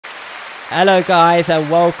Hello guys and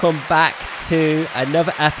welcome back to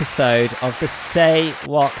another episode of the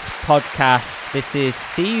Saywatts podcast. This is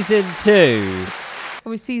season 2. Are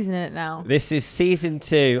we seasoning it now? This is season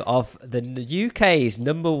 2 of the UK's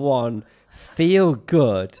 #1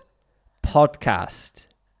 feel-good podcast.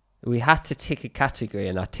 We had to tick a category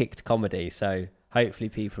and I ticked comedy, so hopefully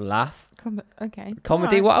people laugh. Okay.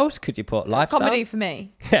 Comedy, right. What else could you put? Lifestyle? Comedy for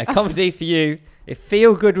me. Yeah, comedy for you. If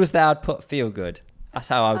feel-good was there, I'd put feel-good. That's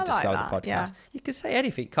how I would describe the podcast. Yeah. You can say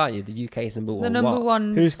anything, can't you? The UK's #1. The number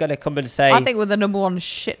one. Who's going to come and say? I think we're the #1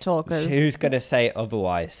 shit talkers. Who's going to say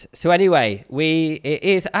otherwise? So anyway, it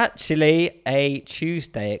is actually a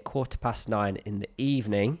Tuesday at 9:15 in the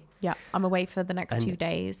evening. Yeah, I'm away for the next 2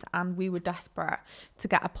 days, and we were desperate to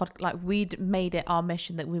get a pod. Like, we'd made it our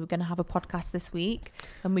mission that we were going to have a podcast this week,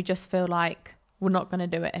 and we just feel like we're not going to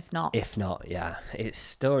do it if not. If not, yeah. It's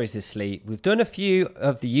Stories Asleep. We've done a few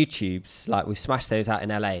of the YouTubes, like we've smashed those out in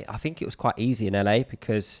LA. I think it was quite easy in LA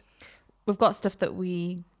because we've got stuff that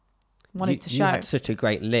we wanted to show. You had such a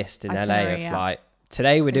great list in LA of like,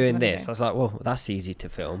 today we're doing this. I was like, well, that's easy to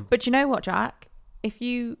film. But you know what, Jack? If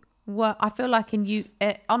you were, I feel like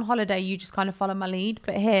on holiday, you just kind of follow my lead.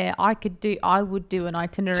 But here, I would do an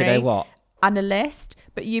itinerary. Do you know what? And a list,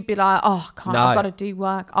 but you'd be like, oh, I've got to do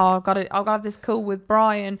work. Oh, I've got to have this call with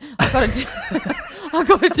Brian. I've got to do, I've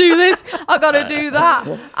got to do this. I've got to do that.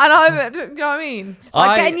 And you know what I mean?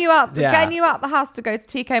 Like getting you out the house to go to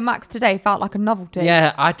TK Maxx today felt like a novelty.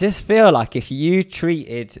 Yeah, I just feel like if you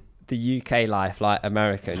treated the UK life like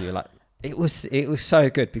America, and you're like, it was so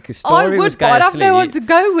good because Storie was going I'd to have sleep. no one to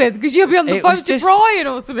go with because you'll be on the phone to Brian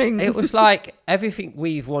or something. It was like everything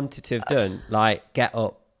we've wanted to have done, like get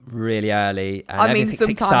up really early. And I mean, sometimes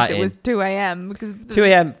exciting. It was 2 a.m. because 2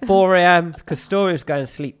 a.m, 4 a.m. because Storie was going to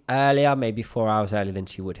sleep earlier, maybe 4 hours earlier than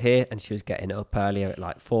she would here, and she was getting up earlier at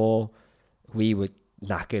like 4. We were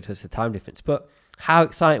knackered as the time difference, but how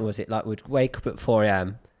exciting was it? Like we'd wake up at 4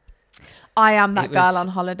 a.m. I am that girl on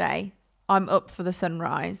holiday. I'm up for the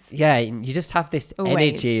sunrise. Yeah, you just have this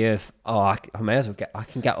energy of, I may as well I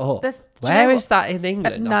can get up. Where is that in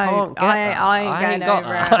England? No, I ain't getting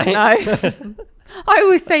over it. No. I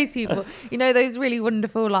always say to people, you know, those really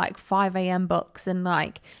wonderful like 5 a.m. books and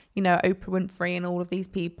like, you know, Oprah Winfrey and all of these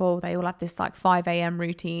people, they all have this like 5 a.m.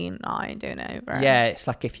 routine. I ain't doing it over. Yeah, it's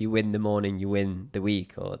like if you win the morning, you win the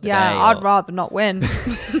week or the day. Yeah, I'd rather not win.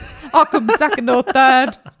 I'll come second or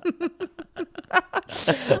third.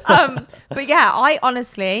 But yeah, I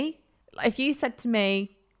honestly, if you said to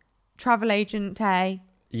me, travel agent Tay.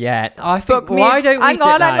 Yeah, I think, why don't we hang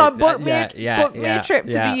on, book me a trip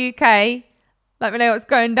to the UK. Let me know what's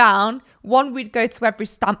going down. One, we'd go to every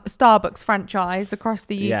Starbucks franchise across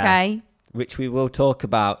the UK. Which we will talk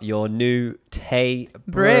about. Your new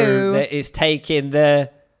Taaybrews that is taking the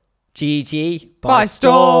GG by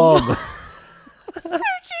storm. So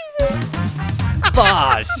cheesy.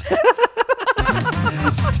 Bosh.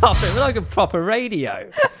 Stop it. We're like a proper radio.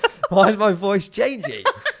 Why is my voice changing?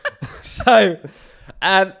 So,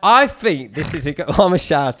 I think this is I'm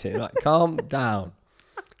shouting. Like, calm down.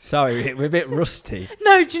 Sorry, we're a bit rusty.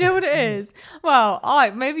 No, do you know what it is? Well,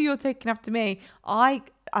 maybe you're taking after me. I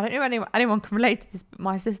don't know if anyone can relate to this, but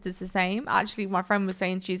my sister's the same. Actually, my friend was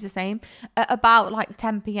saying she's the same. At about like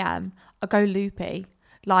 10 p.m, I go loopy.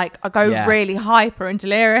 Like, I go really hyper and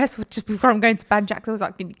delirious just before I'm going to bed. Jackson was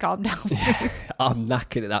like, can you calm down? Yeah, I'm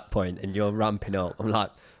knackered at that point and you're ramping up. I'm like,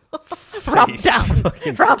 ramp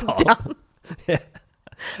down. Yeah.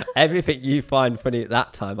 Everything you find funny at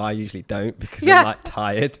that time, I usually don't because I'm like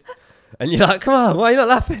tired. And you're like, come on, why are you not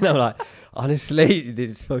laughing? I'm like, honestly,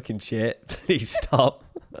 this is fucking shit. Please stop.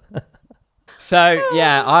 So,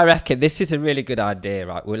 yeah, I reckon this is a really good idea,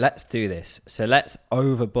 right? Well, let's do this. So let's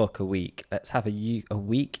overbook a week. Let's have a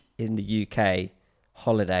week in the UK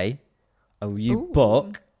holiday. And you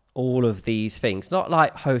book all of these things. Not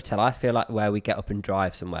like hotel. I feel like where we get up and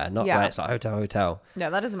drive somewhere. Not where it's like hotel.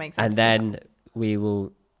 No, that doesn't make sense. And then we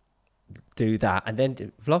will do that and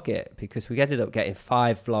then vlog it because we ended up getting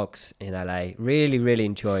 5 vlogs in LA. Really, really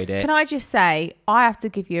enjoyed it. Can I just say, I have to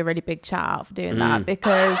give you a really big shout out for doing that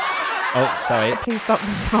because... Oh, sorry. Please stop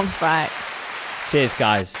the song facts. Cheers,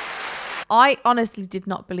 guys. I honestly did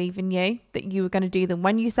not believe in you that you were going to do them.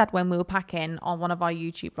 When you said when we were packing on one of our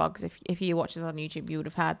YouTube vlogs, if you watch us on YouTube, you would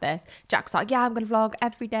have heard this. Jack's like, yeah, I'm going to vlog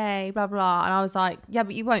every day, blah, blah. And I was like, yeah,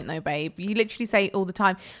 but you won't though, babe. You literally say it all the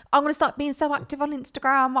time. I'm going to start being so active on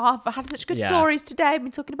Instagram. I've had such good stories today. I've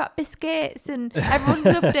been talking about biscuits and everyone's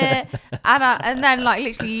loved it. And then like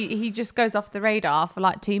literally he just goes off the radar for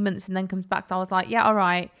like 2 months and then comes back. So I was like, yeah, all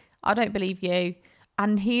right. I don't believe you.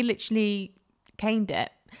 And he literally caned it.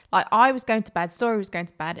 like I was going to bed, Storie was going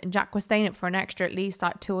to bed, and Jack was staying up for an extra at least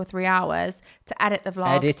like 2 or 3 hours to edit the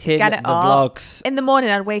vlog, Editing get it the up. vlogs. In the morning,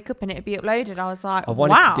 I'd wake up and it'd be uploaded. I was like, I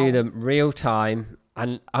wanted wow. to do them real time,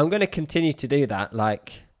 and I'm going to continue to do that,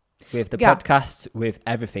 like with the Yeah. podcasts, with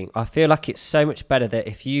everything. I feel like it's so much better that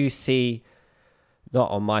if you see, not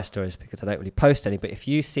on my stories because I don't really post any, but if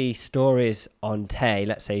you see stories on Tay,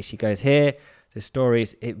 let's say she goes here, the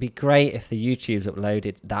stories, it'd be great if the YouTube's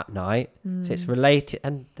uploaded that night. So it's related,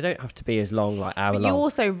 and they don't have to be as long, like hour But long. you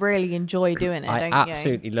also really enjoy doing it, I don't you?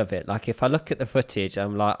 absolutely love it. Like if I look at the footage,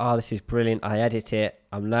 I'm like, oh, this is brilliant. I edit it.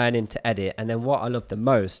 I'm learning to edit. And then what I love the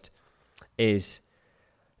most is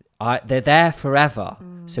they're there forever.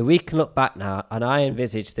 So we can look back now, and I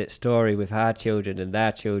envisage that Storie with her children and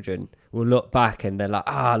their children will look back and they're like,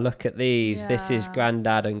 look at these. This is Yeah.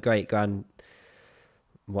 granddad and great grand,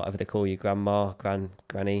 whatever they call you, grandma,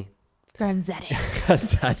 granny. Granddaddy.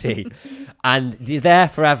 Granddaddy. And you're there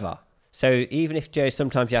forever. So even if, Joe,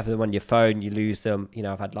 sometimes you have them on your phone, you lose them. You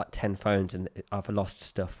know, I've had like 10 phones and I've lost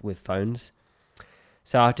stuff with phones.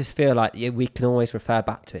 So I just feel like we can always refer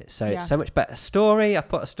back to it. So it's so much better. Story, I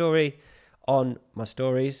put a story on my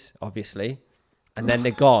stories, obviously, and then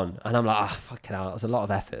they're gone. And I'm like, fucking hell, that was a lot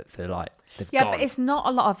of effort for like, they've gone. But it's not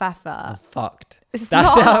a lot of effort. I'm fucked. It's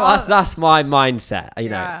That's my mindset, you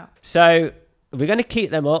know. Yeah. So we're going to keep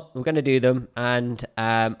them up. We're going to do them. And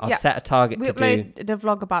I've set a target We to do. uploaded the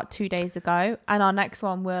vlog about 2 days ago, and our next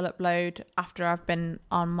one we'll upload after I've been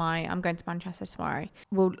on I'm going to Manchester tomorrow.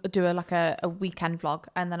 We'll do a weekend vlog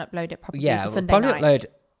and then upload it probably for Sunday we'll probably night. upload.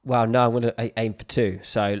 Well, no, I'm going to aim for 2.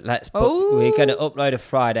 So we're going to upload a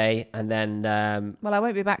Friday, and then Well, I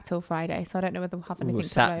won't be back till Friday, so I don't know whether we'll have anything to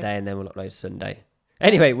Saturday, upload. and then we'll upload Sunday.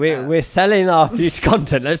 Anyway, we're selling our future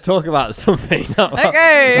content. Let's talk about something. Not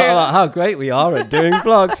Okay. about how great we are at doing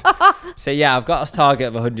vlogs. So yeah, I've got a target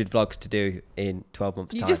of 100 vlogs to do in 12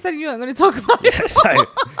 months' You time. just said you weren't going to talk about it. So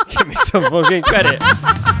give me some fucking credit.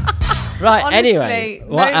 Right, Honestly, anyway,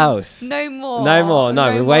 what else? No more. No,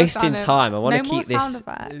 we're more wasting sound time. I want no to more keep sound this,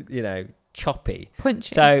 effects. choppy.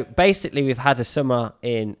 Punchy. So basically, we've had a summer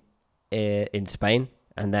in Spain,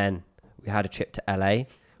 and then we had a trip to LA.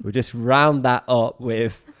 We'll just round that up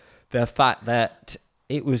with the fact that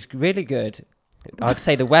it was really good. I'd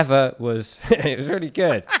say the weather was it was really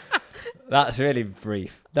good. That's really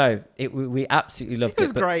brief. No, we absolutely loved it. It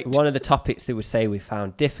was great. One of the topics that we say we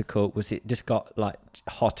found difficult was it just got like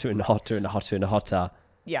hotter and hotter and hotter and hotter.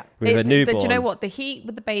 Yeah. With a newborn. Do you know what? The heat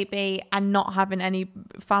with the baby and not having any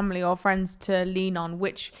family or friends to lean on,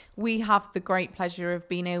 which we have the great pleasure of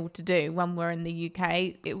being able to do when we're in the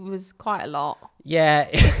UK, it was quite a lot. Yeah.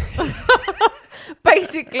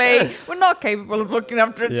 Basically, we're not capable of looking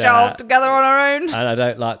after a child together on our own. And I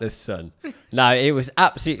don't like the sun. No, it was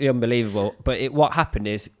absolutely unbelievable. But what happened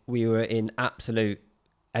is we were in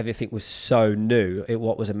everything was so new.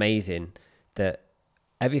 What was amazing that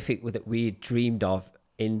everything that we dreamed of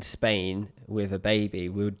in Spain with a baby,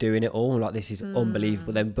 we were doing it all. Like, this is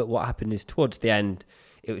unbelievable. Then, but what happened is towards the end,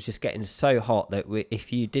 it was just getting so hot that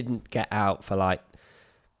if you didn't get out for like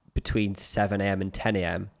between 7 a.m. and 10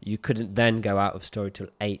 a.m, you couldn't then go out of Storie till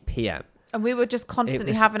 8 p.m. And we were just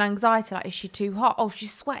constantly having anxiety. Like, is she too hot? Oh,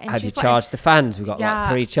 she's sweating. Have you she's sweating. charged the fans? We've got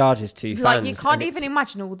like 3 charges, 2 fans. Like, you can't even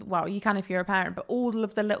imagine well, you can if you're a parent, but all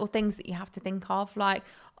of the little things that you have to think of, like,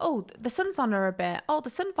 oh, the sun's on her a bit. Oh, the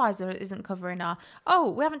sun visor isn't covering her.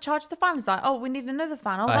 Oh, we haven't charged the fans. Like, oh, we need another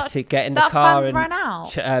fan. Oh, I had to get in the car fan's and ran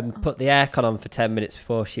out. put the aircon on for 10 minutes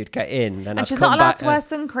before she'd get in. Then And she's not allowed to wear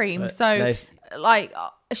sun cream. So, like,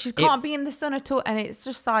 she can't be in the sun at all. And it's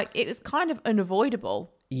just like, it was kind of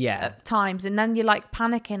unavoidable. At times. And then you're like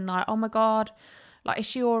panicking, like, oh my God, like, is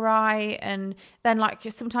she all right? And then like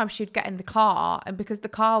sometimes she'd get in the car, and because the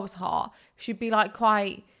car was hot, she'd be like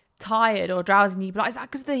quite tired or drowsy, and you'd be like, is that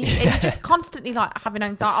because the heat? And you're just constantly like having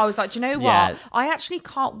anxiety. I was like, do you know what? I actually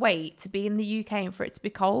can't wait to be in the UK and for it to be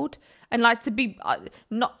cold, and like to be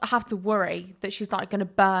not have to worry that she's like going to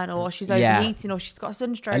burn or she's overheating or she's got a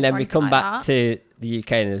sunstroke. And then we come like back that. to the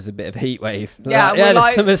UK and there's a bit of a heat wave. Yeah,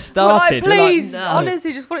 the summer's started. We're like, please, no.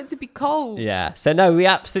 honestly, just want it to be cold. Yeah. So no, we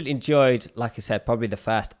absolutely enjoyed, like I said, probably the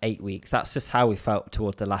first 8 weeks. That's just how we felt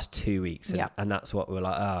towards the last 2 weeks. And that's what we're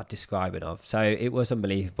like, describing of. So it was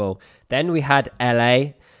unbelievable. Then we had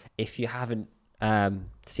LA. If you haven't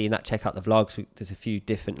seen that, check out the vlogs. There's a few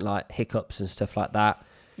different like hiccups and stuff like that.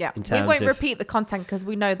 Yeah, we won't repeat the content because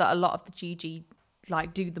we know that a lot of the GG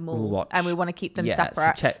like do them all, and we want to keep them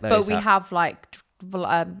separate. So check those but we out. have like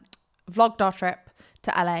vlogged our trip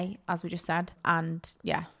to LA, as we just said, and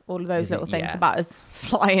all of those little things about us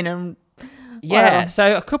flying and Yeah,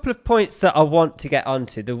 so a couple of points that I want to get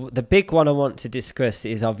onto. The big one I want to discuss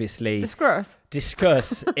is obviously...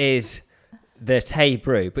 Discuss is the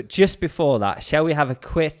Taaybrews. But just before that, shall we have a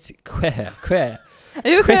quick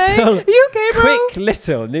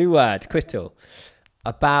little, new word, quittle,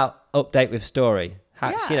 about update with Storie.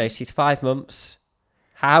 She's 5 months.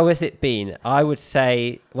 How has it been? I would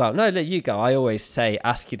say, well, no, look, you go. I always say,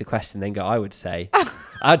 ask you the question, then go, I would say. Do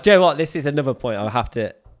you know what? This is another point I'll have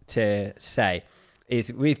to say,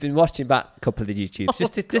 is we've been watching back a couple of the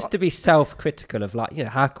YouTubes just to be self-critical of like,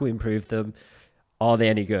 how can we improve them? Are they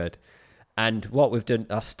any good? And what we've done,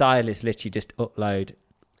 our style is literally just upload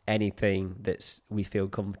anything that's we feel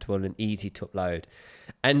comfortable and easy to upload.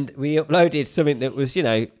 And we uploaded something that was,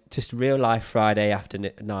 just real life Friday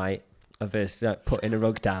night of us putting a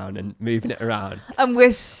rug down and moving it around. And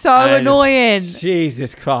we're so annoying.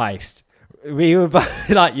 Jesus Christ. We were both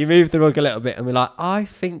like, you moved the rug a little bit and we're like, I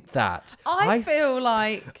think that. I feel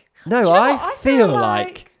like. No, I feel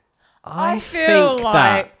like. I think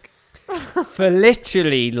that. For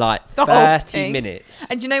literally like 30 minutes.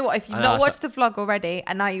 And you know what? If you've not watched the vlog already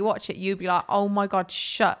and now you watch it, you'll be like, oh my God,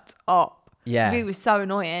 shut up. Yeah. We were so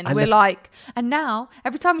annoying. And we're like, and now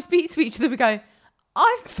every time we speak to each other, we go,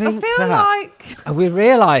 I feel like. And we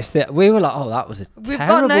realised that we were like, oh, that was a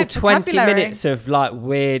terrible 20 minutes of like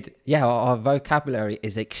weird. Yeah, our vocabulary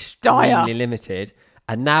is extremely limited.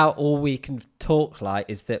 And now all we can talk like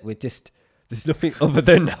is that there's nothing other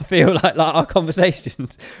than, I feel like our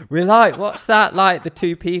conversations. We're like, what's that? Like the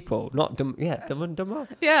two people, not dumb. Yeah, dumb and dumber.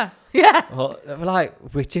 Yeah. Or, we're like,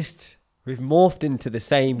 we've morphed into the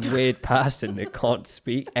same weird person that can't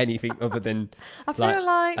speak anything other than I feel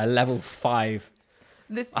like a level 5.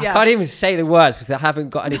 I can't even say the words because I haven't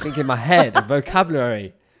got anything in my head, a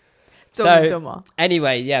vocabulary.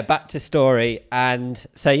 Anyway, back to Storie. And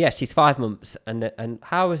so, she's 5 months. And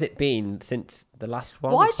how has it been since the last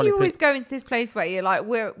one? Why do you always go into this place where you're like,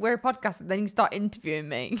 we're a podcast and then you start interviewing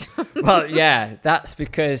me? Well, that's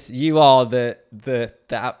because you are the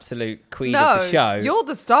absolute queen of the show. You're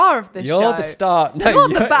the star of the show. You're the star. No, you're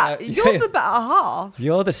the better half.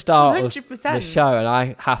 You're the star 100%. Of the show, and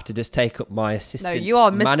I have to just take up my assistant you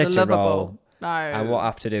are Mr. manager Lovable. role. No. And what I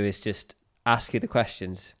have to do is just ask you the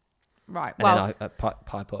questions. Right. And then I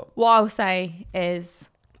pipe up. What I'll say is,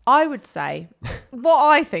 I would say, what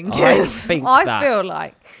I think I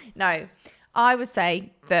would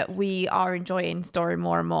say that we are enjoying Storie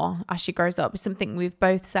more and more as she grows up. It's something we've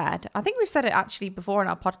both said. I think we've said it actually before in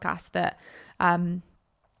our podcast that from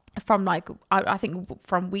like, I think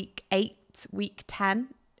from week 8, week 10,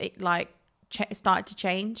 it like started to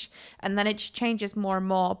change. And then it just changes more and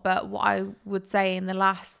more. But what I would say in the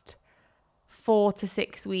last 4 to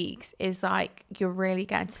 6 weeks is like you're really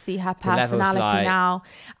getting to see her personality now,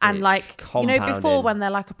 and like before when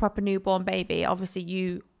they're like a proper newborn baby, obviously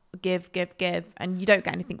you give and you don't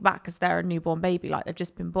get anything back because they're a newborn baby, like they've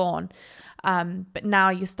just been born, but now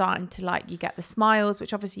you're starting to like, you get the smiles,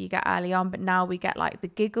 which obviously you get early on, but now we get like the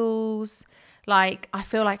giggles. Like I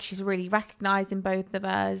feel like she's really recognizing both of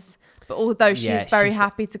us, but although she's very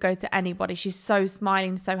happy to go to anybody, she's so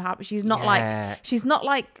smiling, so happy. She's not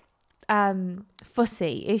like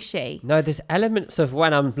fussy, is she? No, there's elements of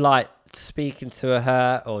when I'm like speaking to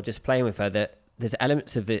her or just playing with her that there's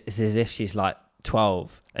elements of it as if she's like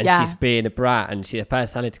 12 and she's being a brat, and her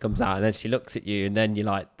personality comes out, and then she looks at you and then you're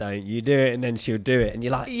like, don't you do it, and then she'll do it, and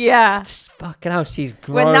you're like, fucking hell, she's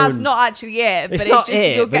grown. When that's not actually it, but it's just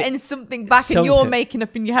you're getting something back and you're making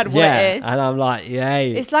up in your head what it is. And I'm like,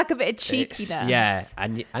 it's like a bit of cheekiness.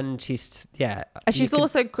 And she's and she's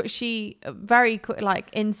also very like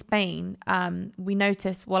in Spain, we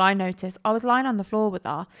noticed, I noticed, I was lying on the floor with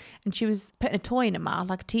her and she was putting a toy in her mouth,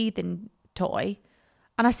 like a teething toy,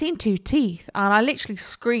 and I seen 2 teeth, and I literally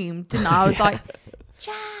screamed, didn't I? I was like,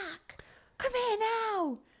 Jack, come here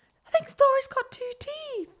now. I think Storie's got 2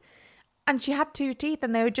 teeth. And she had 2 teeth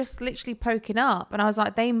and they were just literally poking up. And I was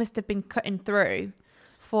like, they must have been cutting through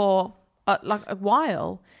for like a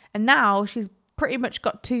while. And now she's pretty much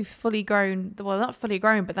got 2 fully grown, well, not fully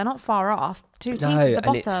grown, but they're not far off. 2 teeth at the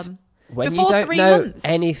bottom. When you don't know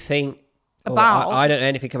anything about, I don't know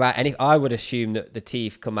anything about any, I would assume that the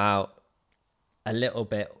teeth come out a little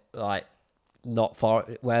bit like not far,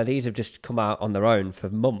 where these have just come out on their own for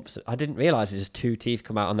months. I didn't realise there's just 2 teeth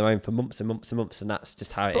come out on their own for months and months and months, and that's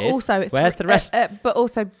just how it is. Also, where's the rest? But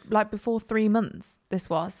also, like before 3 months, this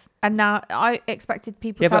was, and now I expected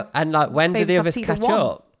people to. And like, when do the others catch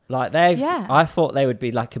up? Like I thought they would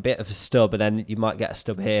be like a bit of a stub, and then you might get a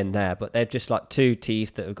stub here and there, but they're just like 2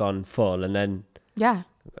 teeth that have gone full, and then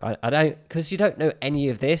I don't, because you don't know any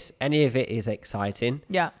of this. Any of it is exciting.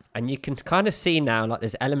 Yeah. And you can kind of see now, like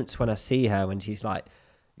there's elements when I see her when she's like,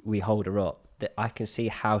 we hold her up, that I can see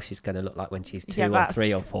how she's going to look like when she's 2 or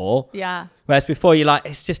 3 or 4. Yeah. Whereas before you're like,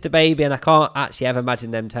 it's just a baby, and I can't actually ever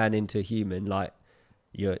imagine them turn into a human, like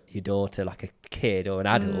your daughter, like a kid or an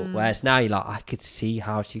adult. Whereas now you're like, I could see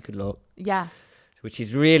how she could look. Yeah. Which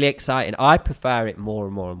is really exciting. I prefer it more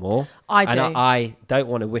and more and more. I do. And I don't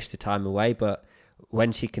want to wish the time away, but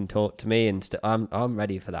when she can talk to me and I'm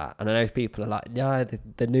ready for that. And I know people are like, no,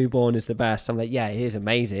 the newborn is the best. I'm like, yeah, it is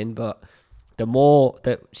amazing, but the more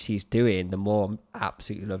that she's doing, the more I'm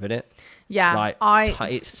absolutely loving it. Yeah, like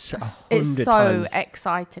it's so times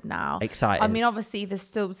excited now. Exciting. I mean, obviously, there's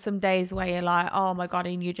still some days where you're like, oh my god,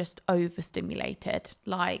 and you're just overstimulated,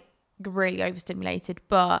 like really overstimulated.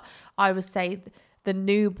 But I would say the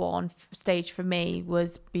newborn stage for me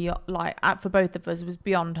was beyond, like for both of us, was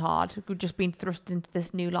beyond hard. We've just been thrust into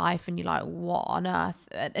this new life, and you're like, what on earth?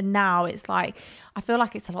 And now it's like, I feel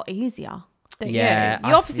like it's a lot easier. Yeah,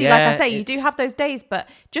 you obviously, like I say, you do have those days, but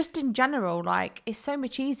just in general, like it's so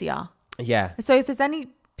much easier. Yeah. So if there's any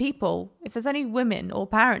people, if there's any women or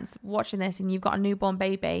parents watching this and you've got a newborn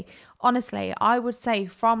baby, honestly, I would say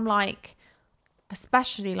from like,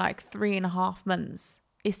 especially like 3.5 months,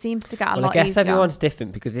 it seems to get a lot easier. I guess everyone's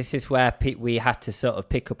different, because this is where we had to sort of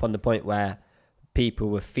pick up on the point where people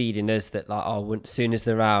were feeding us that like, oh, as soon as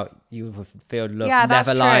they're out, you feel love. Yeah, that's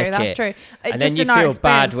never true. like That's it. true. And then you feel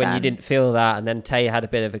bad when you didn't feel that. And then Tayla had a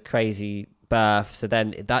bit of a crazy birth, so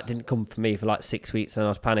then that didn't come for me for like 6 weeks, and I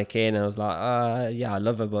was panicking, and I was like, yeah, I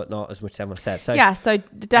love her, but not as much as everyone said. So yeah, so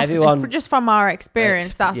definitely just from our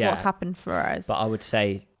experience, that's what's happened for us. But I would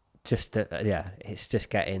say just that, it's just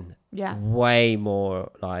getting way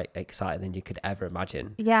more like exciting than you could ever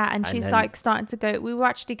imagine. Yeah, and she's like starting to go. We were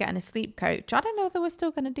actually getting a sleep coach. I don't know whether we're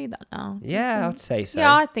still going to do that now. Yeah, I'd say so.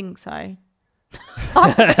 Yeah, I think so.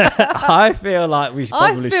 I feel like we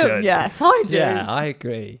probably should. Yes, I do. Yeah, I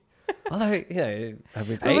agree. Although, we're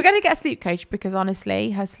going to get a sleep coach, because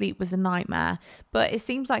honestly, her sleep was a nightmare. But it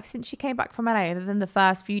seems like since she came back from LA, other than the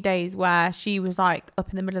first few days where she was like up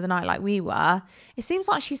in the middle of the night like we were, it seems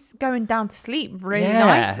like she's going down to sleep really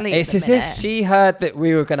nicely. It's as if she heard that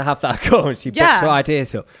we were going to have that call and she booked her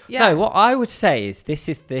ideas up. Yeah. No, what I would say is this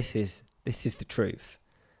is the truth.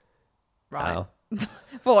 Right. Now,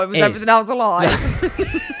 well, it was everything else a lie.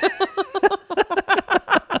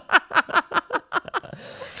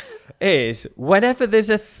 Is whenever there's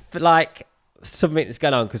something that's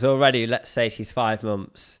going on, because already, let's say she's 5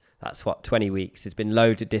 months, that's 20 weeks, there's been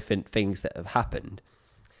loads of different things that have happened.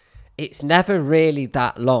 It's never really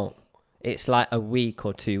that long. It's like a week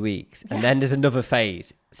or 2 weeks, and then there's another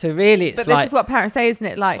phase. So really, it's this is what parents say, isn't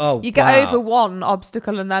it? Like, you get over one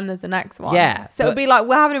obstacle and then there's the next one. Yeah. So it'll be like,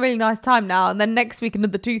 we're having a really nice time now, and then next week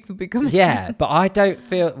another tooth will be coming. Yeah, but I don't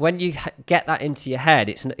feel, when you get that into your head,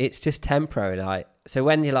 it's just temporary. Like, so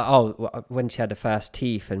when you're like, when she had the first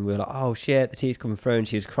teeth, and we were like, oh shit, the teeth coming through, and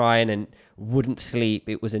she was crying and wouldn't sleep.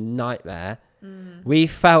 It was a nightmare. We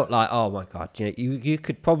felt like, oh my God, you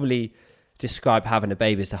could probably describe having a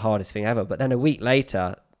baby as the hardest thing ever. But then a week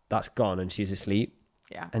later, that's gone and she's asleep.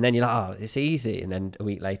 Yeah. And then you're like, oh, it's easy. And then a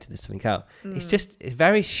week later, there's something else. It's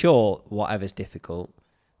very short, whatever's difficult.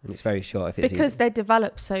 And it's very short if it's because easy. They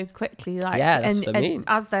develop so quickly. Like, that's what I mean. And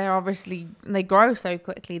as they grow so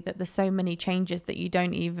quickly that there's so many changes that you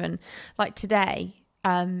don't even, like today,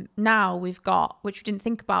 now we've got, which we didn't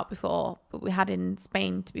think about before, but we had in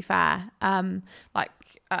Spain, to be fair,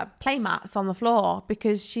 play mats on the floor,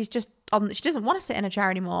 because she doesn't want to sit in a chair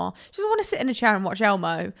anymore. She doesn't want to sit in a chair and watch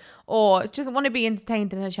Elmo, or she doesn't want to be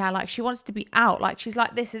entertained in a chair. Like, she wants to be out. Like, she's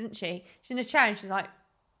like this, isn't she? She's in a chair and she's like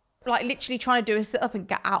literally trying to do a sit up and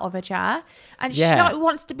get out of her chair. And she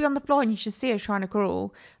wants to be on the floor, and you should see her trying to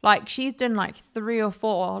crawl. Like, she's done like 3 or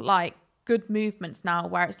 4 like good movements now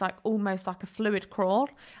where it's like almost like a fluid crawl.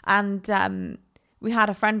 And we had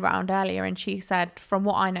a friend round earlier, and she said, from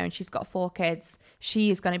what I know, and she's got 4 kids,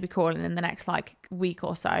 she is going to be crawling in the next like week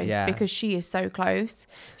or so, because she is so close.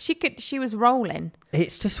 She was rolling.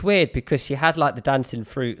 It's just weird, because she had like the dancing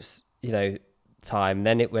fruits, time,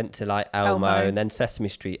 then it went to like Elmo and then Sesame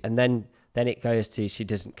Street, and then it goes to she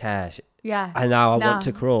doesn't care. And now I want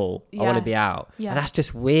to crawl. I want to be out. And that's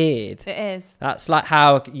just weird. It is. That's like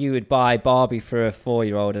how you would buy Barbie for a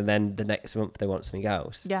 4-year-old, and then the next month they want something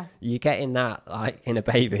else. Yeah. You're getting that like in a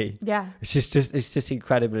baby. Yeah. It's just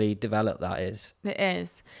incredibly developed, that is. It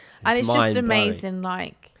is. And it's just amazing,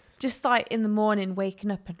 like just like in the morning waking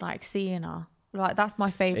up and like seeing her. Like, that's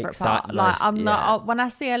my favorite part. Like, when I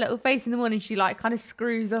see her little face in the morning, she like kind of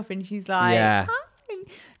screws up and she's like, hi.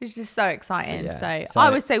 It's just so exciting. Yeah. So I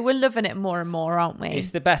would say we're loving it more and more, aren't we? It's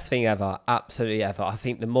the best thing ever, absolutely ever. I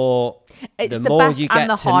think the more it's the the more best you get and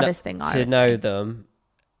the to hardest thing I to would know say. them,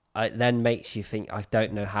 it then makes you think, I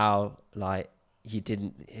don't know how, like, you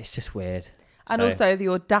didn't. It's just weird. And So, also the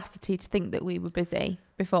audacity to think that we were busy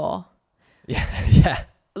before. yeah.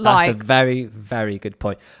 Like, That's a very, very good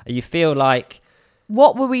point. You feel like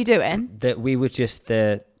what were we doing? that we were just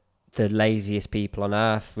the laziest people on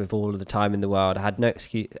earth with all of the time in the world. I had no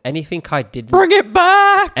excuse. Anything I didn't Bring it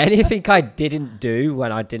back. anything I didn't do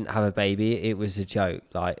when I didn't have a baby, it was a joke.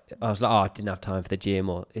 Like, I was like, oh, I didn't have time for the gym,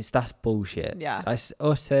 or that's bullshit. Yeah. That's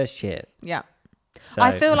utter shit. Yeah. So,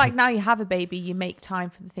 I feel like now you have a baby, you make time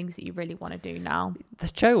for the things that you really want to do now. Do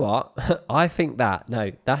you know what? I think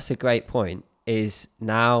that's a great point. Is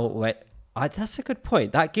now that's a good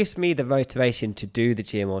point. That gives me the motivation to do the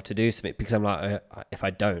gym or to do something, because I'm like, if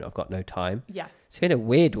I don't, I've got no time. Yeah. So in a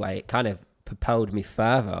weird way, it kind of propelled me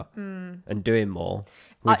further and doing more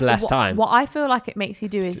with less time. What I feel like it makes you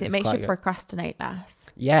do is It's it makes quite you good. procrastinate less.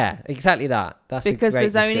 Yeah, exactly that. That's Because a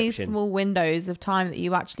great there's only description. small windows of time that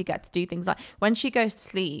you actually get to do things. Like when she goes to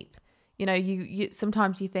sleep, you know, you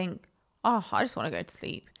sometimes you think, oh, I just want to go to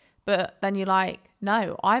sleep. But then you're like,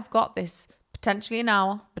 no, I've got this potentially an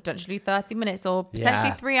hour, potentially 30 minutes, or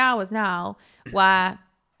potentially 3 hours now where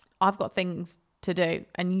I've got things to do,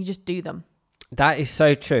 and you just do them. That is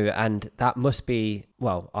so true. And that must be,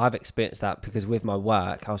 well, I've experienced that because with my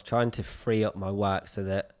work, I was trying to free up my work so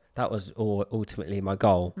that was ultimately my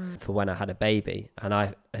goal for when I had a baby. And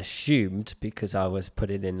I assumed, because I was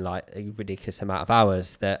putting in like a ridiculous amount of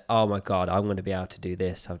hours, that, oh my God, I'm going to be able to do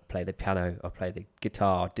this. I'll play the piano, I'll play the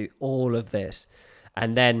guitar, I'll do all of this.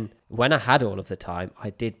 And then when I had all of the time,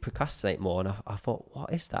 I did procrastinate more. And I thought,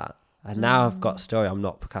 what is that? And now I've got Storie, I'm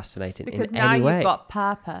not procrastinating Because in now any way. you've got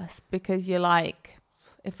purpose, because you're like,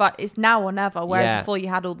 it's now or never. Whereas before you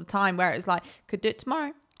had all the time where it's like, could do it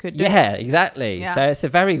tomorrow. Could do it. Yeah, exactly. Yeah. So it's a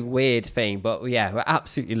very weird thing, but yeah, we're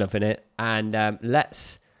absolutely loving it. And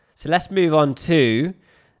let's move on to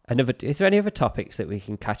another. Is there any other topics that we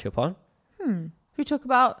can catch up on? We talk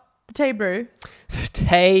about the Taaybrew.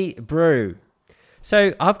 Taaybrews.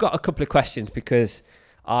 So I've got a couple of questions because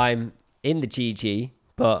I'm in the GG,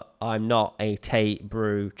 but I'm not a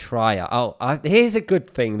Taaybrews trier. Here's a good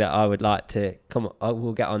thing that I would like to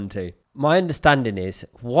we'll get on to. My understanding is,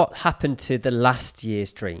 what happened to the last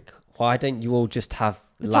year's drink? Why don't you all just have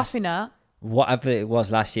The toffee nut. whatever it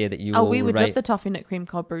was last year that you all We would love the toffee nut cream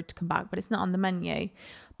cold brew to come back, but it's not on the menu.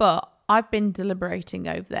 But I've been deliberating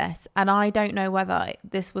over this, and I don't know whether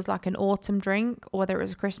this was like an autumn drink or whether it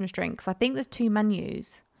was a Christmas drink, because I think there's two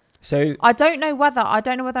menus. So I don't know whether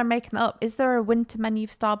I'm making that up. Is there a winter menu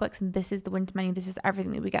for Starbucks, and this is the winter menu? This is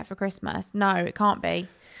everything that we get for Christmas? No, it can't be.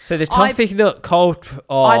 So the toffee nut cold.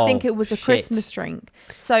 Oh, I think it was a shit. Christmas drink.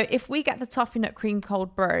 So if we get the toffee nut cream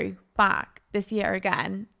cold brew back this year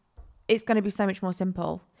again, it's going to be so much more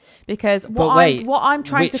simple. Because what I'm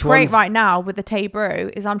trying to create right now with the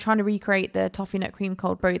Taaybrews is I'm trying to recreate the toffee nut cream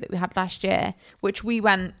cold brew that we had last year, which we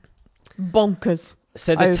went bonkers.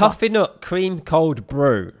 So the toffee nut cream cold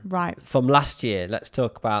brew, right, from last year. Let's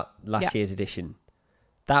talk about last year's edition.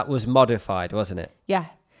 That was modified, wasn't it? Yeah,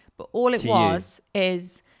 but all it was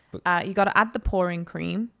is you got to add the pouring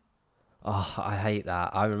cream. Oh, I hate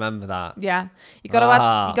that. I remember that. Yeah, you got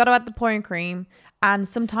to add the pouring cream. And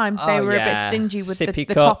sometimes they were a bit stingy with the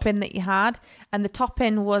topping that you had. And the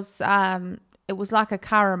topping was, it was like a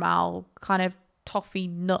caramel kind of toffee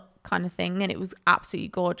nut kind of thing. And it was absolutely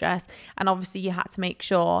gorgeous. And obviously you had to make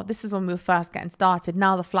sure, this was when we were first getting started.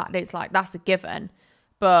 Now the flat lid's like, that's a given.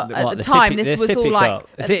 But at the time, this was all like...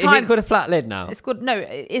 Is it called a flat lid now? It's called, no,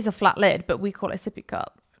 it is a flat lid, but we call it a sippy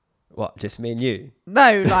cup. What, just me and you?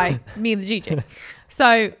 No, like me and the GG.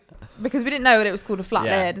 So... because we didn't know that it was called a flat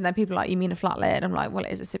lid, and then people are like, you mean a flat lid? I'm like, well,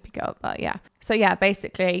 it is a sippy cup, but yeah. So yeah,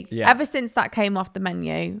 basically, ever since that came off the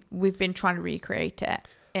menu, we've been trying to recreate it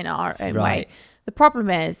in our own way. The problem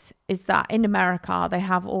is that in America, they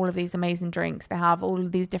have all of these amazing drinks. They have all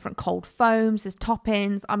of these different cold foams, there's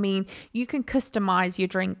toppings. I mean, you can customize your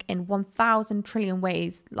drink in 1,000 trillion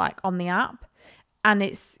ways, like on the app. And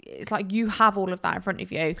it's like you have all of that in front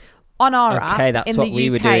of you. On our app, in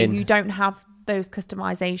the UK, you don't have those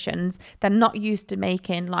customizations. They're not used to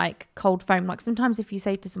making like cold foam. Like sometimes if you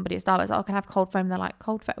say to somebody at Starbucks, oh, can I have cold foam? They're like,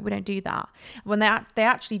 cold foam? We don't do that. When they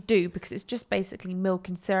actually do, because it's just basically milk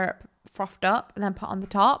and syrup frothed up and then put on the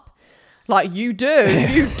top. Like you do it.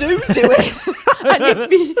 If you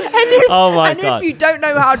don't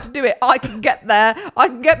know how to do it, I can get there. I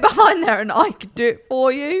can get behind there and I can do it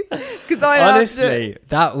for you. Because honestly,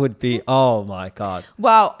 that would be, oh my God.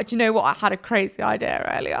 Well, do you know what? I had a crazy idea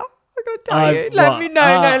earlier. I'm tell you. Let me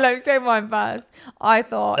know. No, let me say mine first. I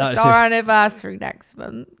thought it's our anniversary next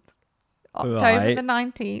month, October the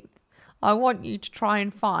 19th. I want you to try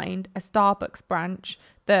and find a Starbucks branch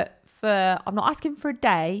that I'm not asking for a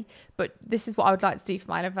day, but this is what I would like to do for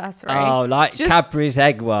my anniversary. Oh, like Cadbury's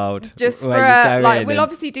Egg World. Just for we'll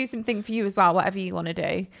obviously do something for you as well, whatever you want to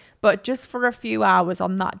do. But just for a few hours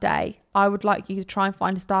on that day, I would like you to try and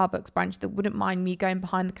find a Starbucks branch that wouldn't mind me going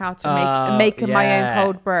behind the counter and making my own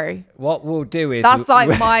cold brew. What we'll do is that's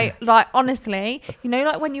honestly,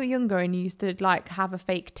 like when you were younger and you used to like have a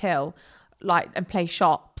fake till. And play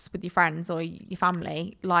shops with your friends or your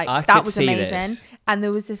family, that was amazing. And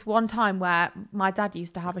there was this one time where my dad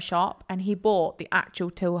used to have a shop and he bought the actual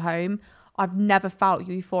till home. I've never felt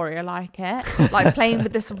euphoria like it, like playing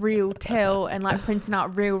with this real till and like printing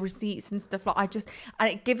out real receipts and stuff. And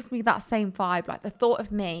it gives me that same vibe, like the thought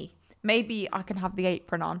of me, maybe I can have the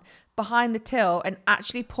apron on behind the till and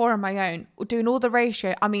actually pouring my own, doing all the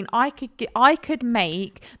ratio. I mean, I could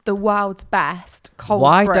make the world's best cold brew.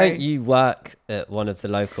 Why don't you work at one of the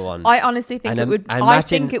local ones? I honestly think I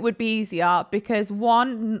think it would be easier because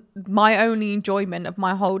one, my only enjoyment of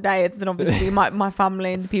my whole day, other than obviously my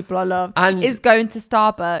family and the people I love, is going to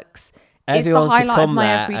Starbucks. It's the highlight of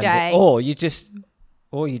my everyday.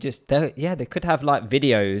 They could have like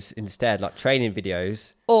videos instead, like training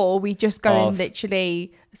videos. Or we just go and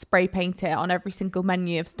literally spray paint it on every single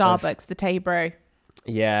menu of Starbucks, the Taaybrews.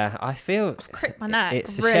 Yeah, I feel I've cricked my neck.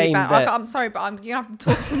 It's really a shame bad. I'm sorry, but you have to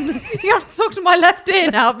talk to my left ear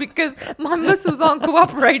now because my muscles aren't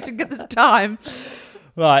cooperating at this time.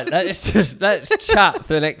 Right, let's chat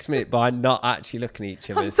for the next minute by not actually looking at each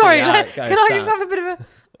other. I'm sorry. Can I just have a bit of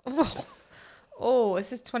a? Oh,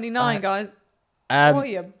 this is 29, guys.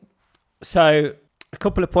 So a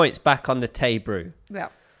couple of points back on the Taaybrews. Yeah.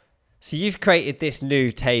 So you've created this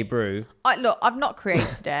new Taaybrews. I've not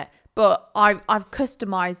created it, but I've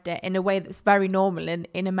customized it in a way that's very normal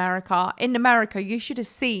in America. In America, you should have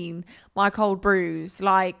seen my cold brews.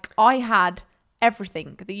 Like I had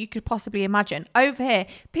everything that you could possibly imagine. Over here,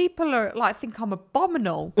 people are like think I'm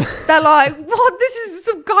abominable. They're like, what? This is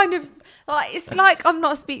some kind of it's like I'm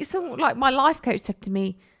not speaking. So like my life coach said to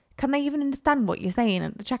me, can they even understand what you're saying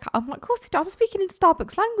at the checkout? I'm like, of course they do. I'm speaking in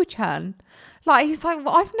Starbucks language, hun. Like, he's like,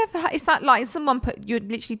 well, I've never had, it's like someone you're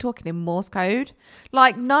literally talking in Morse code.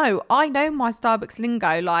 Like, no, I know my Starbucks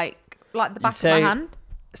lingo, like the back of my hand.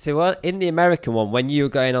 So in the American one, when you were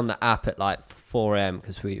going on the app at like 4 a.m,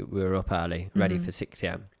 because we were up early, ready for 6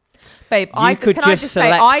 a.m. Babe, I downloaded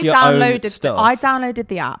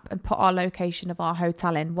the app and put our location of our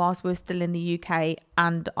hotel in whilst we were still in the UK,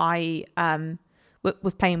 and I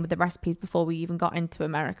was playing with the recipes before we even got into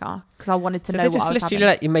America because I wanted to know what I was having. So they just literally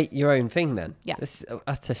let you make your own thing then? Yeah.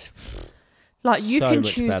 Like you can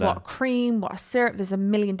choose what cream, what syrup. There's a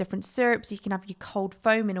million different syrups. You can have your cold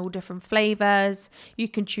foam in all different flavors. You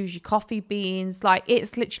can choose your coffee beans. Like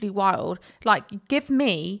it's literally wild. Like give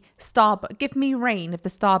me reign of the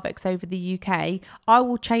Starbucks over the UK. I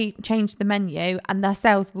will change the menu and their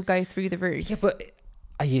sales will go through the roof. Yeah, but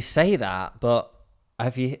you say that, but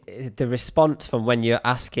have you the response from when you're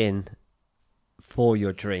asking for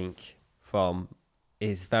your drink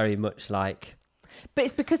is very much like, but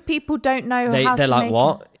it's because people don't know they're like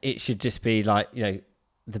what it should just be like,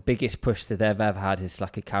 the biggest push that they've ever had is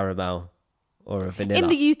like a caramel or a vanilla in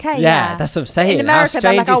the UK. Yeah, that's what I'm saying. In America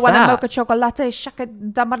they're like, I want a mocha chocolate latte,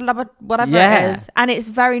 whatever it is, and it's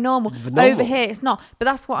very normal. Over here it's not, but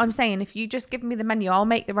that's what I'm saying. If you just give me the menu, I'll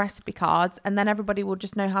make the recipe cards and then everybody will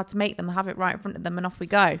just know how to make them, have it right in front of them, and off we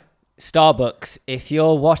go. Starbucks, if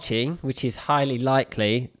you're watching, which is highly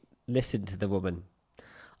likely, listen to the woman.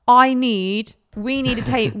 We need a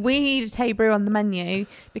Taaybrews on the menu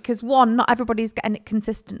because one, not everybody's getting it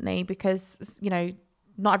consistently because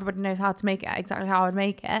not everybody knows how to make it exactly how I'd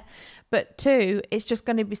make it. But two, it's just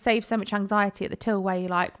going to save so much anxiety at the till where you're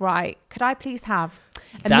like, right, could I please have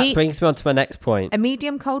that brings me on to my next point. A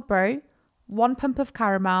medium cold brew, 1 pump of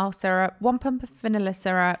caramel syrup, 1 pump of vanilla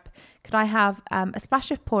syrup. Could I have a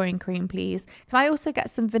splash of pouring cream, please? Can I also get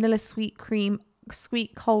some vanilla sweet cream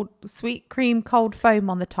cold foam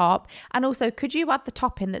on the top? And also, could you add the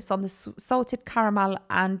topping that's on the salted caramel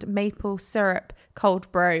and maple syrup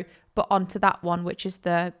cold brew, but onto that one, which is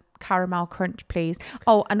the caramel crunch, please?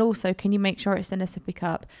 Oh, and also, can you make sure it's in a sippy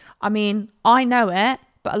cup? I mean, I know it,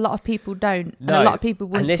 but a lot of people don't. No, and a lot of people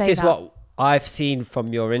wouldn't say that. And this is what I've seen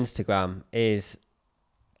from your Instagram is,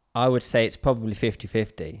 I would say it's probably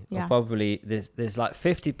 50-50. Yeah. Or probably there's like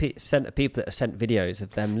 50% of people that have sent videos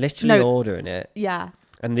of them literally ordering it. Yeah.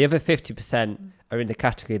 And the other 50% are in the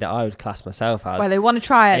category that I would class myself as. Well, they want to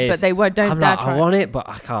try it, but they don't dare try I want it, but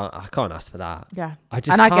I can't ask for that. Yeah. I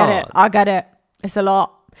just and I get it. It's a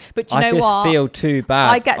lot. But do you know what? I just feel too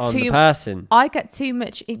bad on the person. I get too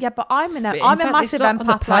much. Yeah, but I'm a massive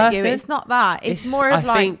empath like you. It's not that. It's more of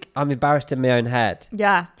I think I'm embarrassed in my own head.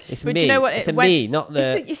 Yeah. It's but me. Do you know what? It's a me, not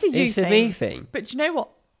the... It's a you thing. It's a me thing. But do you know what?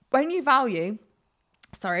 When you value...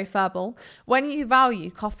 Sorry, verbal. When you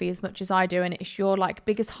value coffee as much as I do, and it's your like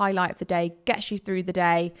biggest highlight of the day, gets you through the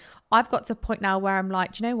day, I've got to a point now where I'm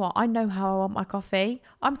like, do you know what? I know how I want my coffee.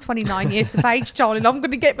 I'm 29 years of age, Charlie, and I'm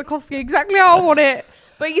going to get my coffee exactly how I want it.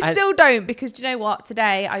 But you still don't, because do you know what?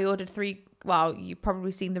 Today I ordered 3. Well, you've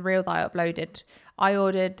probably seen the reel that I uploaded. I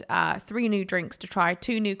ordered 3 new drinks to try,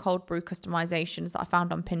 2 new cold brew customizations that I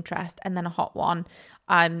found on Pinterest, and then a hot one.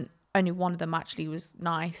 Only one of them actually was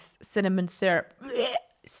nice. Cinnamon syrup.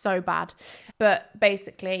 So bad. But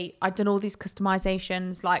basically, I'd done all these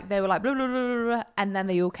customizations. Like, they were like, blah, blah, blah, blah, blah, and then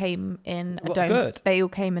they all came in a dome. Good. They all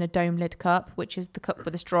came in a dome lid cup, which is the cup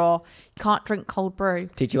with a straw. You can't drink cold brew.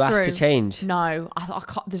 Did you ask to change? No. I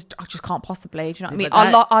thought, I just can't possibly. Do you know what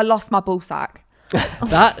I mean? I lost my ball sack. Do you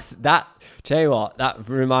know what?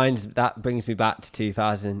 That brings me back to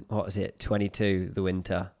 2022, the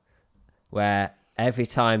winter, where every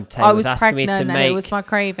time Tayla was asking me to make it was my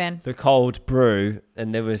craving. The cold brew,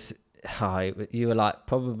 and there was, you were like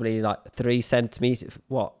probably like 3 centimeters,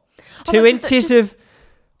 2 inches of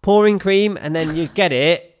pouring cream, and then you'd get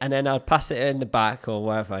it, and then I'd pass it in the back or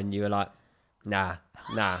wherever, and you were like, nah,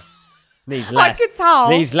 needs less. I could tell.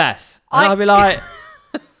 Needs less. And I'd be like,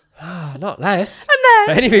 not less. And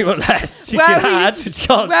then anything but less. You can add, but you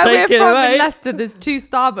can't take it away. In Leicester, there's 2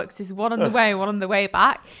 Starbucks. There's one on the way, one on the way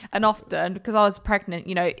back. And often, because I was pregnant,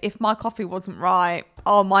 you know, if my coffee wasn't right,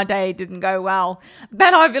 my day didn't go well,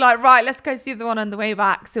 then I'd be like, right, let's go see the one on the way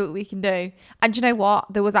back, see what we can do. And you know what?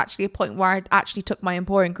 There was actually a point where I actually took my own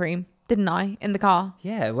pouring cream, didn't I, in the car?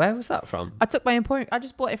 Yeah, where was that from? I took my own pouring. I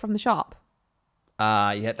just bought it from the shop.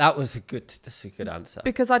 Yeah, that's a good answer.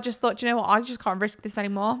 Because I just thought, you know what, I just can't risk this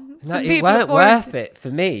anymore. No, it weren't worth it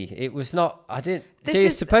for me. It was not. I didn't.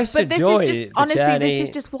 You're supposed to enjoy the journey. This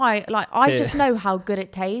is just why. Like, I just know how good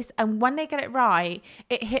it tastes, and when they get it right,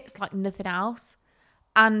 it hits like nothing else.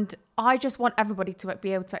 And I just want everybody to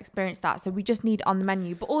be able to experience that. So we just need it on the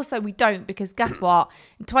menu, but also we don't, because guess what?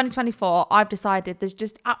 In 2024, I've decided there's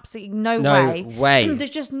just absolutely no way.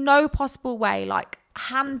 There's just no possible way. Like,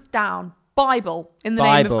 hands down. Bible in the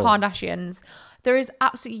name of Kardashians, there is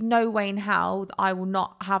absolutely no way in hell that I will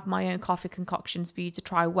not have my own coffee concoctions for you to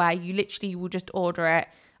try, where you literally will just order it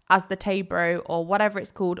as the Taaybrew or whatever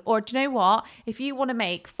it's called. Or do you know what? If you want to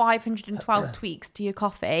make 512 tweaks to your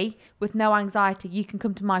coffee with no anxiety, you can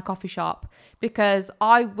come to my coffee shop, because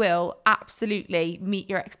I will absolutely meet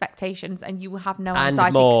your expectations and you will have no anxiety.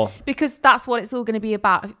 And more. Because that's what it's all going to be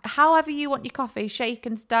about. However you want your coffee,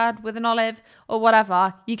 shaken, stirred with an olive or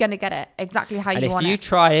whatever, you're going to get it exactly how you want it. And if you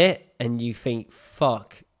try it and you think,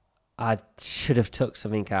 fuck, I should have took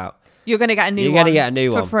something out, you're going to get a new one. You're going to get a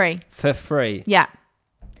new one. For free. For free. Yeah.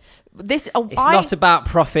 It's not about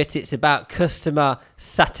profit, it's about customer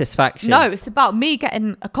satisfaction. No, it's about me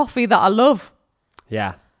getting a coffee that I love.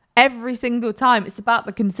 Yeah. Every single time. It's about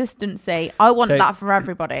the consistency. I want that for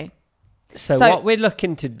everybody. So what we're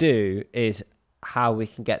looking to do is how we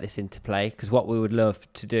can get this into play, because what we would love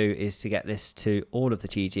to do is to get this to all of the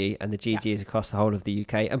GG, and the GG is across the whole of the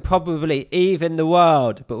UK and probably even the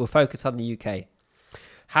world, but we'll focus on the UK.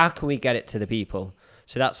 How can we get it to the people?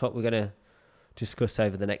 So that's what we're going to discuss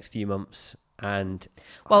over the next few months. And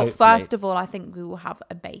first of all, I think we will have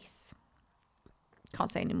a base. Can't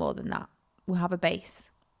say any more than that. We'll have a base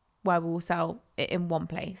where we will sell it in one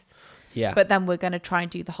place. Yeah. But then we're going to try and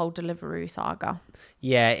do the whole delivery saga.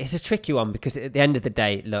 Yeah, it's a tricky one, because at the end of the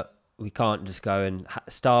day, look, we can't just go and...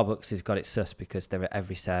 Starbucks has got it sus because they're at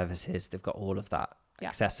every services. They've got all of that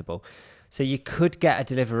accessible. So you could get a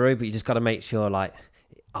delivery, but you just got to make sure, like,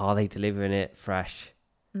 are they delivering it fresh?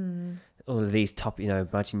 All of these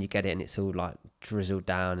imagine you get it and it's all like drizzled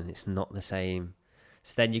down and it's not the same.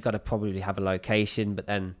 So then you've got to probably have a location, but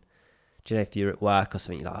then, do you know, if you're at work or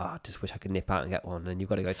something, you're like, I just wish I could nip out and get one, and you've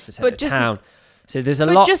got to go to the centre of town. So there's a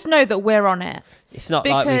lot. But just know that we're on it. It's not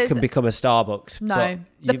like we can become a Starbucks. No.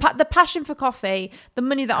 The passion for coffee, the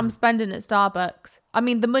money that I'm spending at Starbucks, I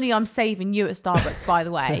mean, the money I'm saving you at Starbucks, by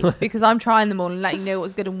the way, because I'm trying them all and letting you know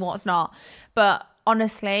what's good and what's not. But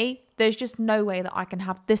honestly, there's just no way that I can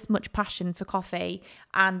have this much passion for coffee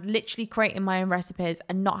and literally creating my own recipes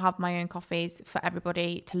and not have my own coffees for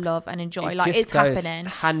everybody to love and enjoy. It's happening.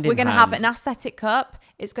 We're going to have an aesthetic cup.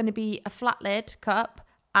 It's going to be a flat lid cup,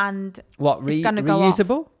 and it's going to go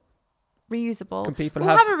reusable. reusable. Can people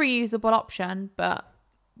we'll have a reusable option, but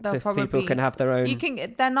they'll probably people can have their own.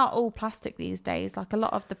 They're not all plastic these days. Like a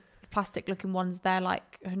lot of the plastic looking ones, they're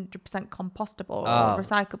like 100% compostable or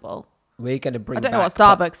recyclable. We're going to bring. I don't know what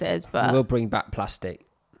Starbucks is, but we'll bring back plastic.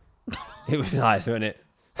 It was nice, wasn't it?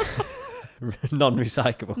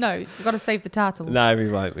 Non-recyclable. No, we've got to save the turtles. No, we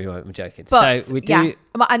won't. I'm joking. But, so we do.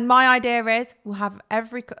 Yeah. And my idea is we'll have you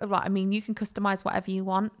can customize whatever you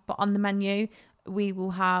want, but on the menu we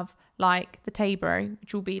will have like the Taaybrew,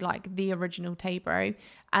 which will be like the original Taaybrew,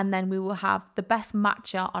 and then we will have the best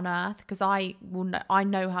matcha on earth, because I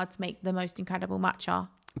know how to make the most incredible matcha.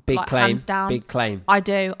 Big like, claim. Hands down. Big claim. I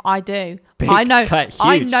do. Big I know. huge.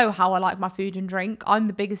 I know how I like my food and drink. I'm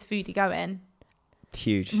the biggest foodie going.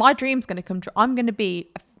 Huge. My dream's going to come true. I'm going to be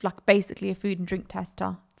like basically a food and drink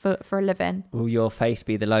tester for a living. Will your face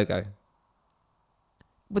be the logo?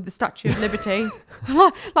 With the Statue of Liberty.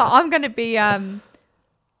 Like I'm going to be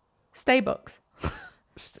Staybooks.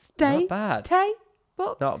 Not bad.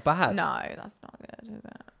 Taybooks? Not bad. No, that's not good, is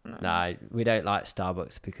it? No, we don't like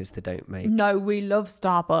Starbucks because they don't make. No, we love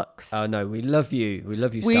Starbucks. Oh no, we love you. We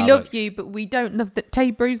love you. We Starbucks. love you, but we don't love that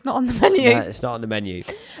Taaybrews not on the menu. No, it's not on the menu.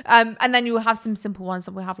 And then you will have some simple ones.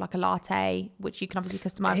 And we'll have like a latte, which you can obviously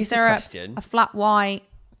customize. Here's syrup, a question. a flat white.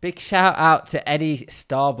 Big shout out to any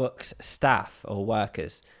Starbucks staff or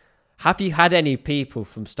workers. Have you had any people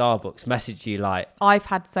from Starbucks message you like? I've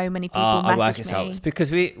had so many people I work message at me. Starbucks, because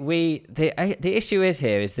the issue is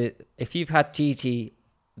that if you've had Gigi,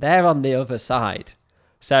 they're on the other side.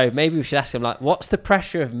 So maybe we should ask them, like, what's the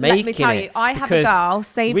pressure of making it? Let me tell you, I have a girl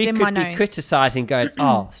saved in my notes. We could be criticising, going,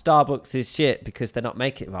 oh, Starbucks is shit because they're not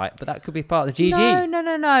making it right, but that could be part of the GG.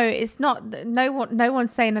 No. It's not. No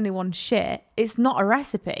one's saying anyone's shit. It's not a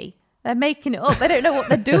recipe. They're making it up. They don't know what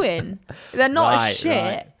they're doing. They're not shit.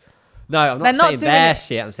 Right. No, I'm not saying their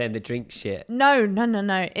shit. I'm saying the drink shit. No.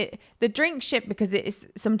 The drink shit because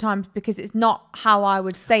it's not how I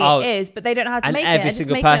would say it is, but they don't know how to make it. And every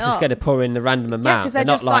single person's going to pour in the random amount. Because they're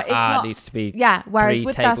not like, it needs to be. Yeah, whereas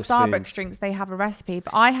with their tablespoons. Starbucks drinks, they have a recipe.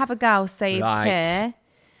 But I have a girl saved here.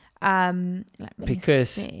 Let me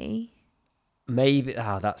see. Maybe,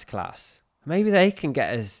 that's class. Maybe they can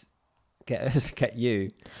get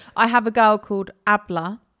you. I have a girl called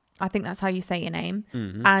Abla. I think that's how you say your name.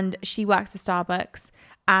 Mm-hmm. And she works for Starbucks.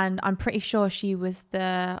 And I'm pretty sure she was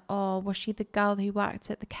was she the girl who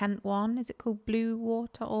worked at the Kent one? Is it called Blue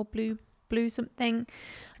Water or Blue something?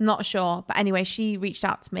 I'm not sure. But anyway, she reached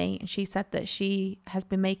out to me and she said that she has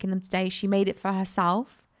been making them today. She made it for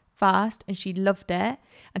herself first and she loved it.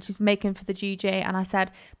 And she's making for the GG. And I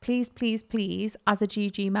said, please, as a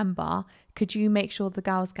GG member, could you make sure the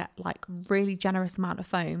girls get like really generous amount of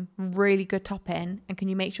foam, really good topping, and can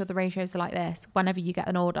you make sure the ratios are like this whenever you get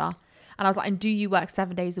an order? And I was like, and do you work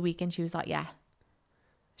 7 days a week? And she was like, yeah.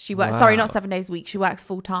 She works, sorry, not 7 days a week. She works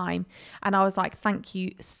full time. And I was like, thank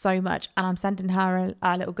you so much. And I'm sending her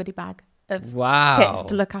a little goodie bag of kits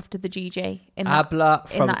to look after the GG in Abla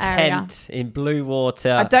from that area. Kent in Blue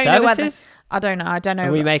Water. I don't Services? know whether. I don't know.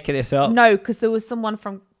 Are we making this up? No, because there was someone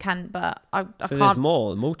from Kent, but I can't. There's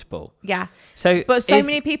multiple. Yeah. But so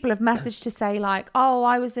many people have messaged to say like, oh,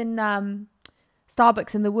 I was in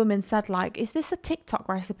Starbucks and the woman said like, is this a TikTok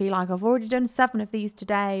recipe? Like, I've already done 7 of these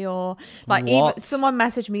today. Or like, even someone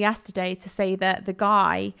messaged me yesterday to say that the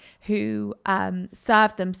guy who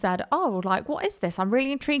served them said, oh, like, what is this? I'm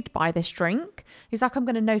really intrigued by this drink. He's like, I'm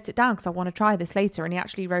going to note it down because I want to try this later. And he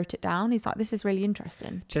actually wrote it down. He's like, this is really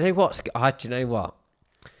interesting. Do you know what?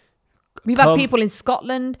 We've had people in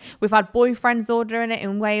Scotland. We've had boyfriends ordering it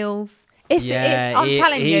in Wales. I'm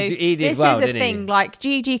telling you, this is a thing. Like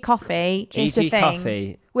GG coffee is a thing.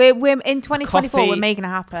 Coffee. We're in 2024. We're making it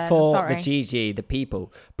happen. For the GG, the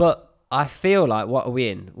people. But I feel like, what are we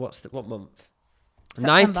in? What month?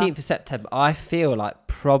 September. 19th of September. I feel like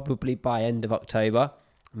probably by end of October,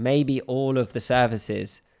 maybe all of the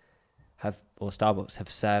services Starbucks have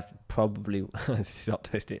served probably, this is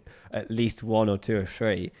optimistic, at least 1 or 2 or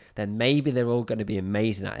 3. Then maybe they're all going to be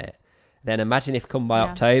amazing at it. Then imagine if come by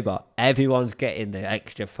October, everyone's getting the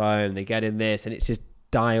extra foam, they're getting this, and it's just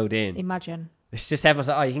dialed in. Imagine. It's just everyone's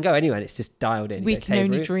like, oh, you can go anywhere, and it's just dialed in. We can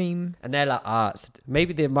only dream. And they're like,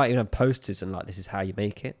 maybe they might even have posters and like, this is how you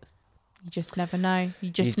make it. You just never know.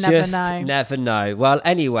 You never know. Well,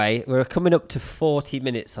 anyway, we're coming up to 40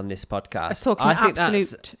 minutes on this podcast. I think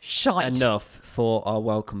absolute shite. Enough for our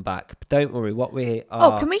welcome back. But don't worry, what we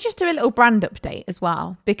are... Oh, can we just do a little brand update as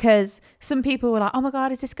well? Because some people were like, oh my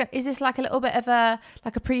God, is this like a little bit of a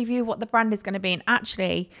preview of what the brand is going to be? And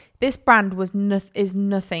actually, this brand is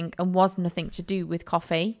nothing and was nothing to do with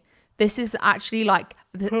coffee. this is actually like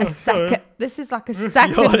a second. This is like a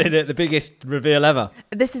second. You're in it, the biggest reveal ever.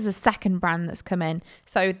 This is a second brand that's come in.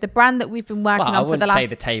 So the brand that we've been working Well, on I for the wouldn't say last.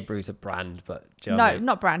 the Taaybrews a brand, but do you know what I No, mean?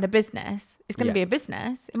 not brand, a business. It's going to Yeah. be a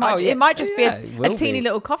business. It Oh, might, yeah. it might just Yeah, be it a will teeny be.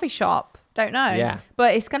 little coffee shop. Don't know. Yeah.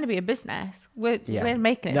 But it's going to be a business. We're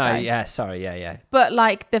making it. No, so. yeah, sorry, yeah. But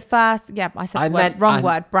like the first, I said wrong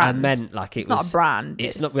word, brand. I meant like it's it not was a brand.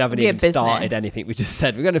 It's not. We haven't gonna be a even started business. anything. We just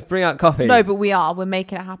said we're going to bring out coffee. No, but we are. We're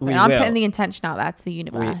making it happen. We I'm will. putting the intention out there to the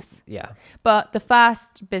universe. Yeah. But the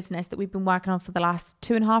first business that we've been working on for the last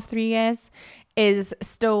 2.5, 3 years is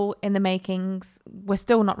still in the makings. We're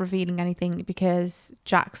still not revealing anything because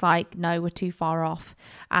Jack's like, no, we're too far off.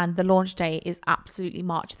 And the launch date is absolutely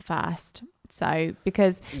March the 1st. So,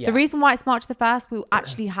 because the reason why it's March the 1st, we'll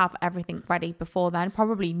actually have everything ready before then.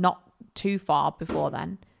 Probably not too far before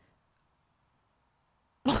then.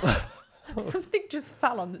 Something just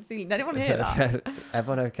fell on the ceiling. Anyone hear that?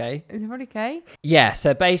 Everyone okay? Is everyone okay? Yeah,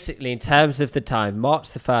 so basically in terms of the time,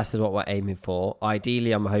 March the 1st is what we're aiming for.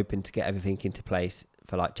 Ideally, I'm hoping to get everything into place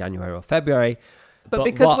for like January or February. But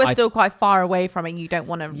because we're still quite far away from it, you don't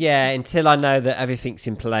want to... Yeah, until I know that everything's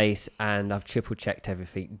in place and I've triple checked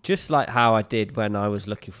everything. Just like how I did when I was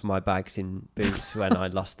looking for my bags in Boots when I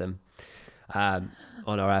lost them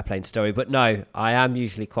on our airplane story. But no, I am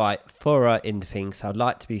usually quite thorough in things. So I'd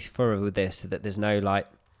like to be thorough with this so that there's no like...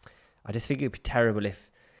 I just think it would be terrible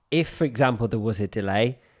if, for example, there was a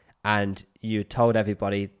delay and you told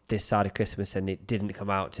everybody this side of Christmas and it didn't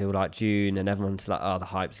come out till like June and everyone's like, oh, the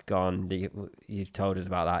hype's gone. You've told us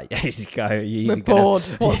about that. Years ago. We're bored.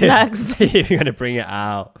 What's next? You're going to bring it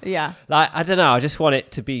out. Yeah. Like, I don't know. I just want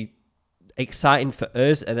it to be exciting for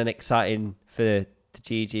us and then exciting for the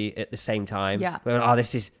GG at the same time. Yeah. We're like,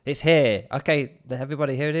 it's here. Okay,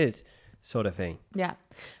 everybody, here it is, sort of thing. Yeah.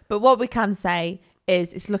 But what we can say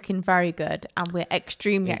is it's looking very good and we're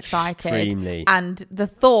extremely excited. And the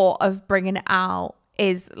thought of bringing it out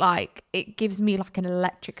is like, it gives me like an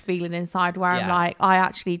electric feeling inside where I'm like, I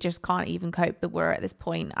actually just can't even cope that we're at this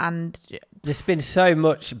point. And there's been so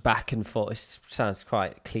much back and forth. It sounds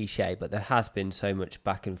quite cliche, but there has been so much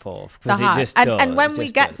back and forth. And when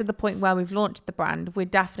we get to the point where we've launched the brand, we're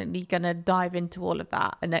definitely going to dive into all of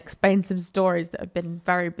that and explain some stories that have been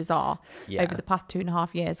very bizarre over the past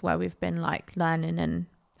 2.5 years where we've been like learning and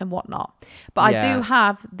whatnot. But I do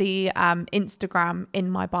have the Instagram in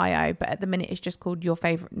my bio, but at the minute it's just called your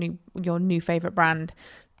new favorite brand,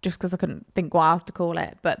 just because I couldn't think what else to call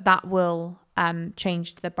it. But that will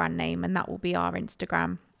change to the brand name and that will be our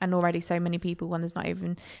Instagram. And already so many people, when there's not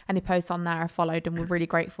even any posts on there, are followed, and we're really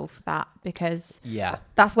grateful for that because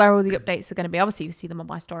that's where all the updates are going to be. Obviously you see them on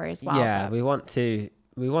my story as well. Yeah, we want to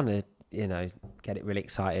get it really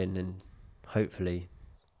exciting and hopefully,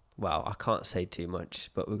 well, I can't say too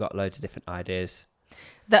much, but we've got loads of different ideas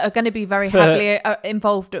that are going to be very heavily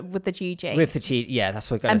involved with the GG. With the GG, yeah,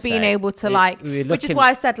 that's what we're going to say. And being able to which is why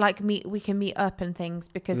I said like we can meet up and things,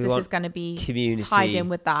 because this is going to be tied in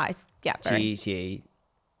with that. It's, GG.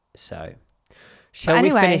 So, shall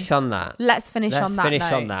we finish on that? Let's finish on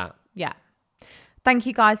that. Yeah. Thank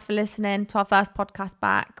you guys for listening to our first podcast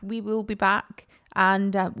back. We will be back.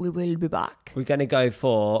 And we will be back. We're going to go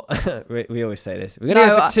for... we always say this. We're going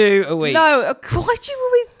to go for 2 a week. No, why do you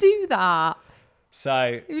always do that?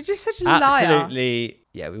 So... You're just such a liar. Absolutely.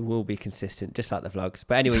 Yeah, we will be consistent, just like the vlogs.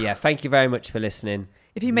 But anyway, thank you very much for listening.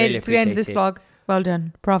 If you made it to the end of this vlog, well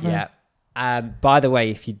done. Bravo. Yeah. By the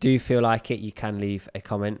way, if you do feel like it, you can leave a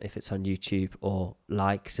comment if it's on YouTube, or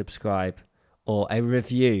like, subscribe, or a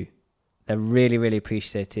review. They're really, really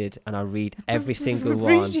appreciated. And I read every single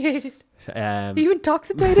one. Appreciated. Are you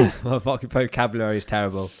intoxicated? My vocabulary is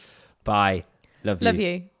terrible. Bye. Love you. Love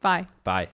you. Bye. Bye.